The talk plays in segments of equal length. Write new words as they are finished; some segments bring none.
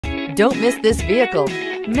Don't miss this vehicle.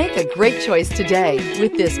 Make a great choice today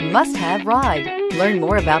with this must-have ride. Learn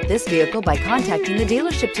more about this vehicle by contacting the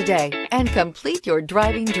dealership today and complete your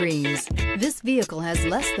driving dreams. This vehicle has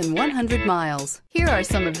less than 100 miles. Here are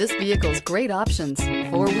some of this vehicle's great options: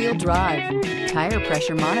 four-wheel drive, tire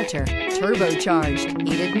pressure monitor, turbocharged,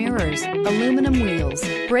 heated mirrors, aluminum wheels,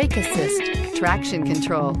 brake assist, traction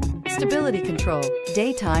control, stability control,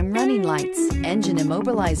 daytime running lights, engine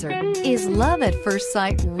immobilizer. Is love at first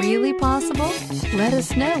sight really possible? Let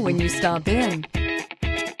us know when you stop in.